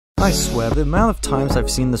I swear, the amount of times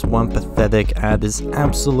I've seen this one pathetic ad is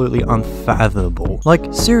absolutely unfathomable.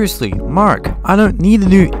 Like, seriously, Mark, I don't need a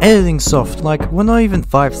new editing soft. Like, we're not even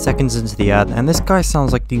 5 seconds into the ad, and this guy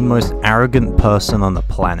sounds like the most arrogant person on the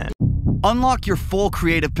planet. Unlock your full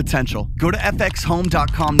creative potential. Go to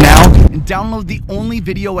fxhome.com now and download the only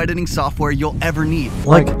video editing software you'll ever need.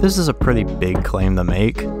 Like, this is a pretty big claim to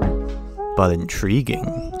make, but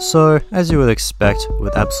intriguing. So, as you would expect,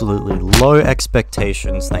 with absolutely low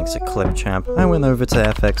expectations thanks to Clipchamp, I went over to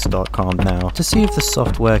fx.com now to see if the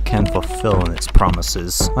software can fulfill in its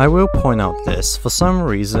promises. I will point out this, for some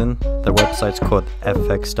reason, the website's called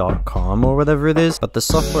fx.com or whatever it is, but the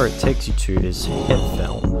software it takes you to is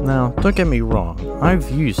Hitfilm. Now, don't get me wrong, I've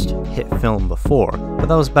used Hitfilm before, but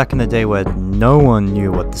that was back in the day where no one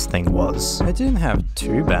knew what this thing was. I didn't have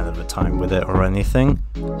too bad of a time with it or anything,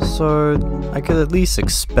 so I could at least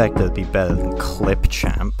expect it'd be better than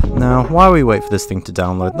Clipchamp. Now, while we wait for this thing to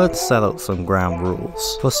download, let's set out some ground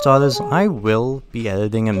rules. For starters, I will be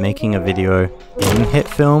editing and making a video in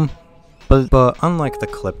Hitfilm, but unlike the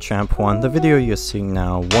Clipchamp one, the video you're seeing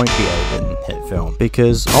now won't be edited in Hitfilm,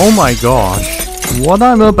 because, oh my gosh, what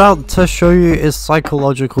I'm about to show you is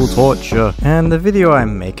psychological torture, and the video I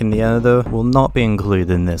make in the editor will not be included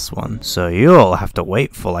in this one, so you'll have to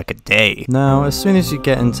wait for like a day. Now, as soon as you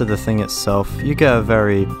get into the thing itself, you get a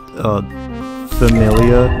very,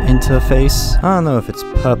 familiar interface. I don't know if it's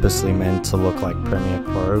purposely meant to look like Premiere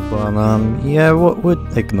Pro, but yeah,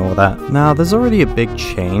 would ignore that. Now, there's already a big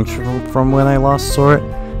change from when I last saw it,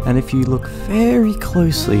 and if you look very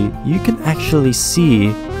closely, you can actually see,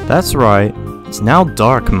 that's right, it's now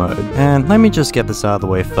dark mode. And let me just get this out of the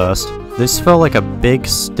way first. This felt like a big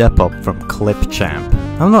step up from Clipchamp.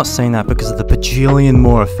 I'm not saying that because of the bajillion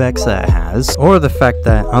more effects that it has, or the fact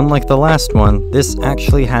that, unlike the last one, this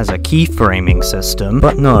actually has a keyframing system.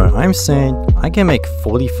 But no, I'm saying I can make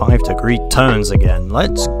 45-degree turns again.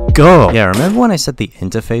 Let's go! Yeah, remember when I said the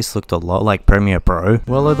interface looked a lot like Premiere Pro?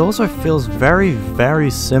 Well, it also feels very,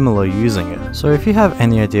 very similar using it. So if you have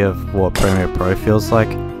any idea of what Premiere Pro feels like,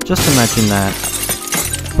 just imagine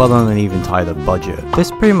that, but on an even tighter budget. This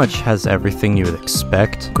pretty much has everything you would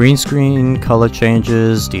expect. Green screen, color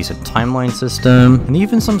changes, decent timeline system, and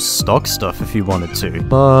even some stock stuff if you wanted to.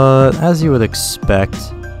 But as you would expect,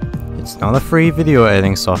 it's not a free video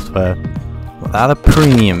editing software without a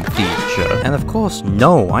premium feature. And of course,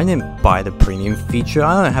 no, I didn't buy the premium feature.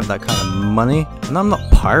 I don't have that kind of money, and I'm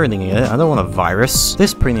not pirating it. I don't want a virus.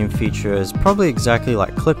 This premium feature is probably exactly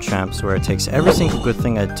like Clipchamp's, where it takes every single good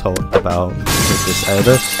thing I talked about with this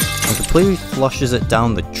editor and completely flushes it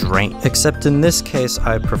down the drain. Except in this case,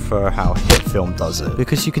 I prefer how Hitfilm does it,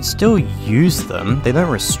 because you can still use them. They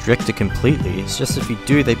don't restrict it completely. It's just if you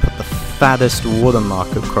do, they put the fattest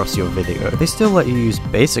watermark across your video. They still let you use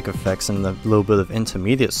basic effects and a little bit of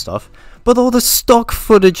intermediate stuff, but all the stock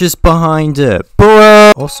footage is behind it,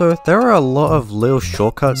 bruh! Also, there are a lot of little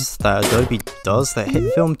shortcuts that Adobe does that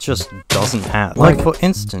Hitfilm just doesn't have. Like, for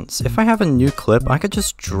instance, if I have a new clip, I could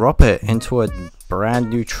just drop it into a brand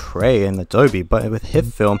new tray in Adobe, but with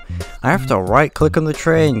Hitfilm, I have to right click on the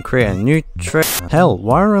tray and create a new tray. Hell,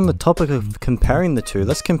 while we're on the topic of comparing the two,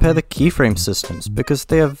 let's compare the keyframe systems, because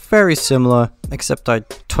they are very similar, except I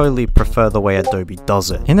totally prefer the way Adobe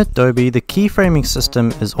does it. In Adobe, the keyframing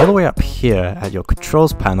system is all the way up here at your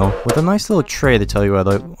controls panel with a nice little tray to tell you where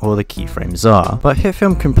all the keyframes are. But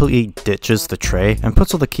Hitfilm completely ditches the tray and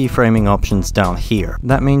puts all the keyframing options down here.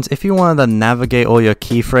 That means if you wanted to navigate all your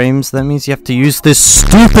keyframes, that means you have to use this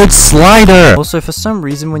stupid slider! Also, for some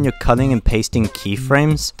reason when you're cutting and pasting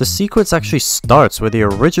keyframes, the sequence actually starts where the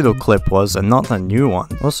original clip was and not the new one.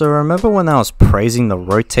 Also, remember when I was praising the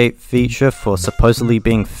rotate feature for supposedly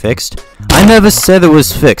being fixed? I never said it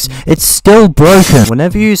was fixed. It's still broken.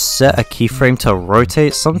 Whenever you set a keyframe to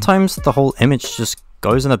rotate, sometimes the whole image just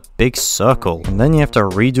goes in a big circle, and then you have to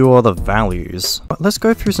redo all the values. But let's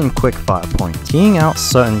go through some quick fire points. Keying out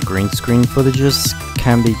certain green screen footages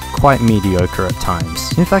can be quite mediocre at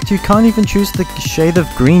times. In fact, you can't even choose the shade of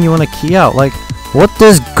green you want to key out. Like, what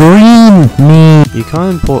does green mean? You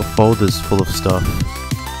can't import folders full of stuff.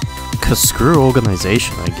 Cause screw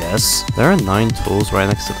organization, I guess. There are 9 tools right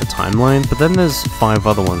next to the timeline, but then there's 5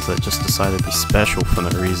 other ones that just decided to be special for no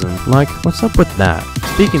reason. Like, what's up with that?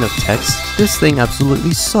 Speaking of text, this thing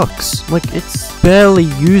absolutely sucks. Like, it's barely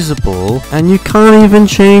usable, and you can't even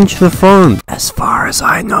change the font, as far as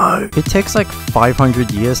I know. It takes like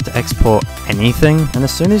 500 years to export anything, and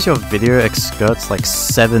as soon as your video excurts like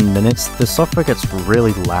 7 minutes, the software gets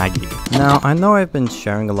really laggy. Now, I know I've been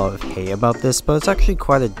sharing a lot of hate about this, but it's actually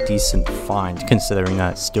quite a decent decent find considering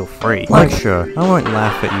that it's still free. Like sure, I won't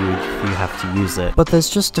laugh at you if you have to use it, but there's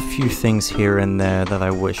just a few things here and there that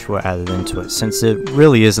I wish were added into it since it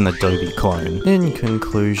really is an Adobe clone. In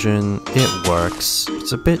conclusion, it works.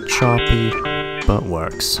 It's a bit choppy, but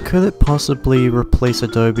works. Could it possibly replace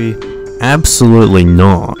Adobe? Absolutely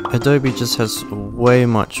not. Adobe just has way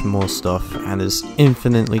much more stuff and is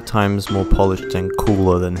infinitely times more polished and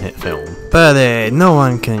cooler than Hitfilm. But no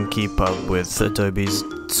one can keep up with Adobe's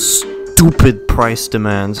stupid price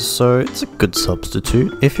demands, so it's a good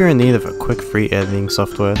substitute. If you're in need of a quick free editing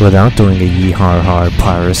software without doing a yee-har-har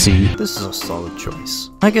piracy, this is a solid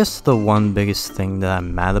choice. I guess the one biggest thing that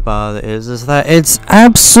I'm mad about is that it's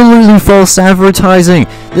absolutely false advertising.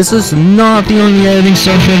 This is not the only editing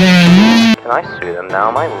software that I need. Can I sue them now?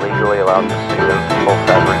 Am I legally allowed to sue them for false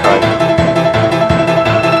advertising?